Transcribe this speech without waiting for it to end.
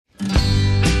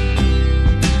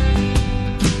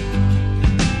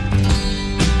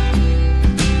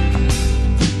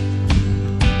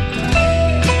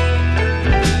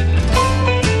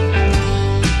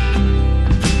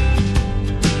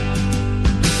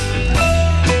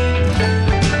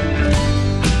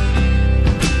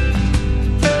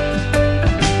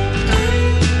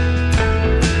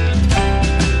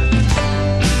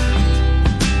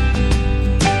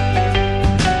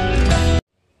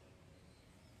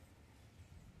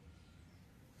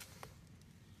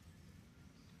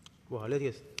Wah, lihat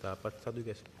guys, dapat satu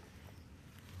guys.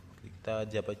 Kita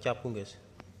dapat capung guys.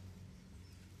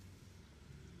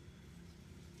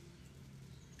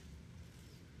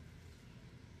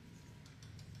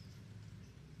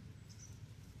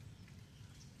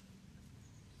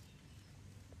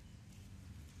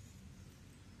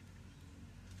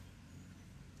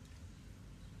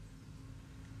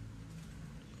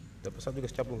 Dapat satu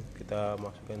guys capung, kita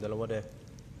masukkan dalam wadah.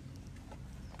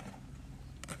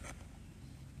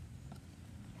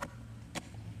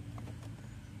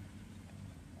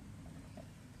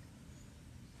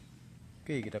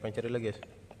 Oke, kita akan cari lagi guys.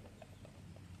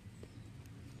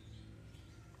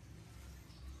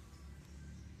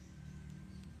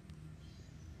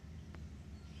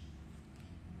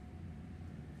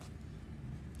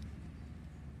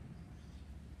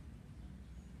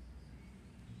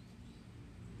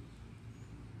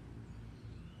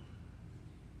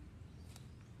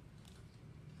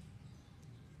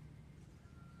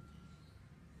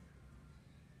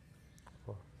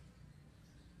 Oh,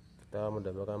 kita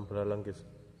mendapatkan belalang guys.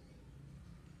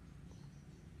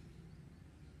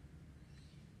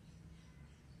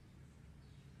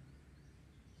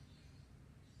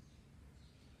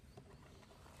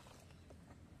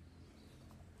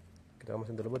 Kita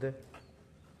masukin dulu deh.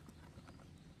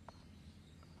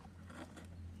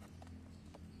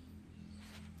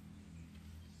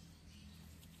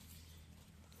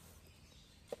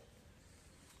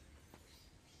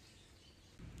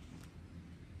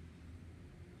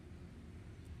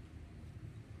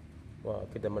 Wah,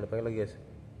 kita mendapatkan lagi guys.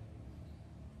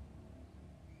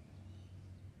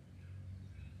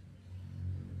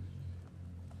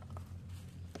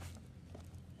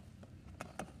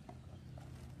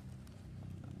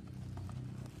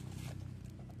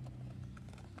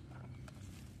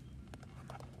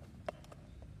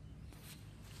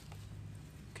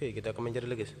 Oke, kita akan mencari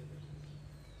lagi guys.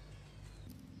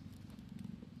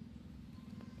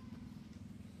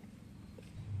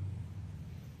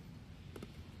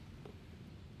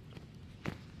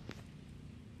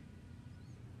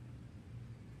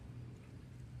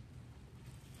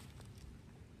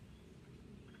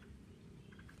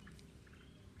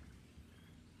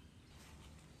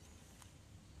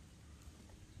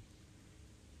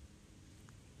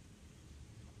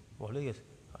 Wah, lihat guys,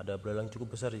 ada belalang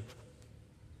cukup besar sih.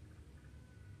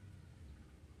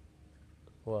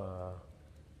 Wah,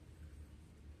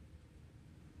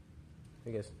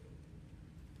 ini guys,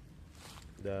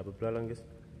 ada belalang guys.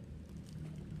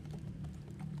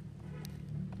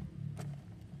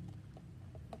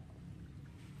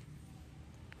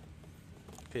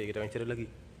 Oke, kita akan cari lagi.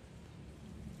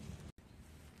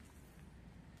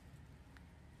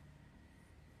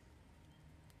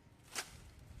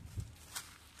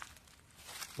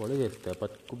 Boleh guys,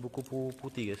 dapat kupu-kupu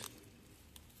putih guys.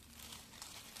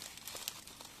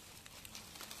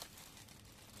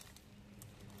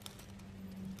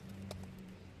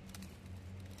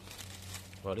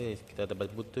 Boleh, kita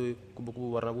dapat putih,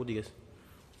 kupu-kupu warna putih guys.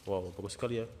 Wow, bagus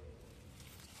sekali ya.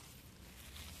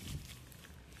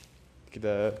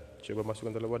 Kita coba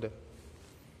masukkan dalam wadah.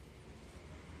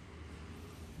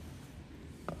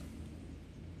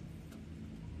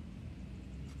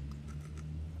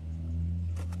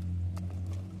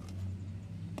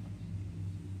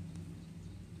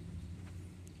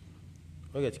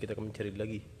 Oke guys, kita akan mencari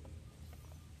lagi.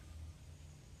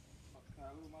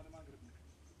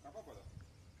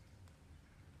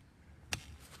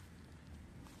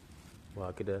 Wah,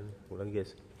 kita ulangi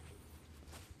guys.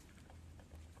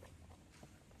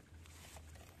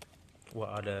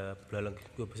 Wah, ada belalang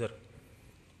juga besar.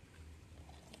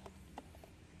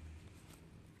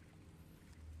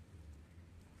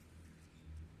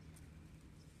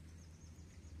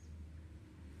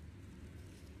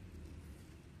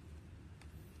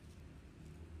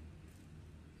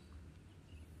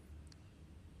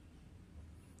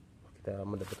 Kita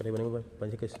mendapatkan hewan-hewan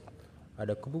banyak guys.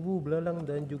 Ada kupu-kupu, belalang,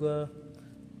 dan juga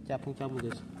capung-capung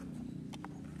guys.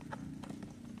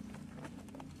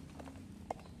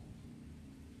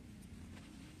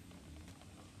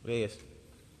 Oke guys,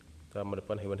 kita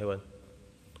mendapatkan hewan-hewan.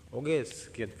 Oke guys,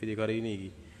 sekian video kali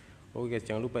ini. Oke guys,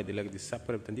 jangan lupa di like, di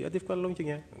subscribe, dan diaktifkan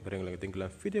loncengnya agar yang lagi tinggalan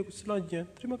video selanjutnya.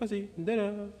 Terima kasih,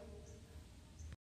 dadah.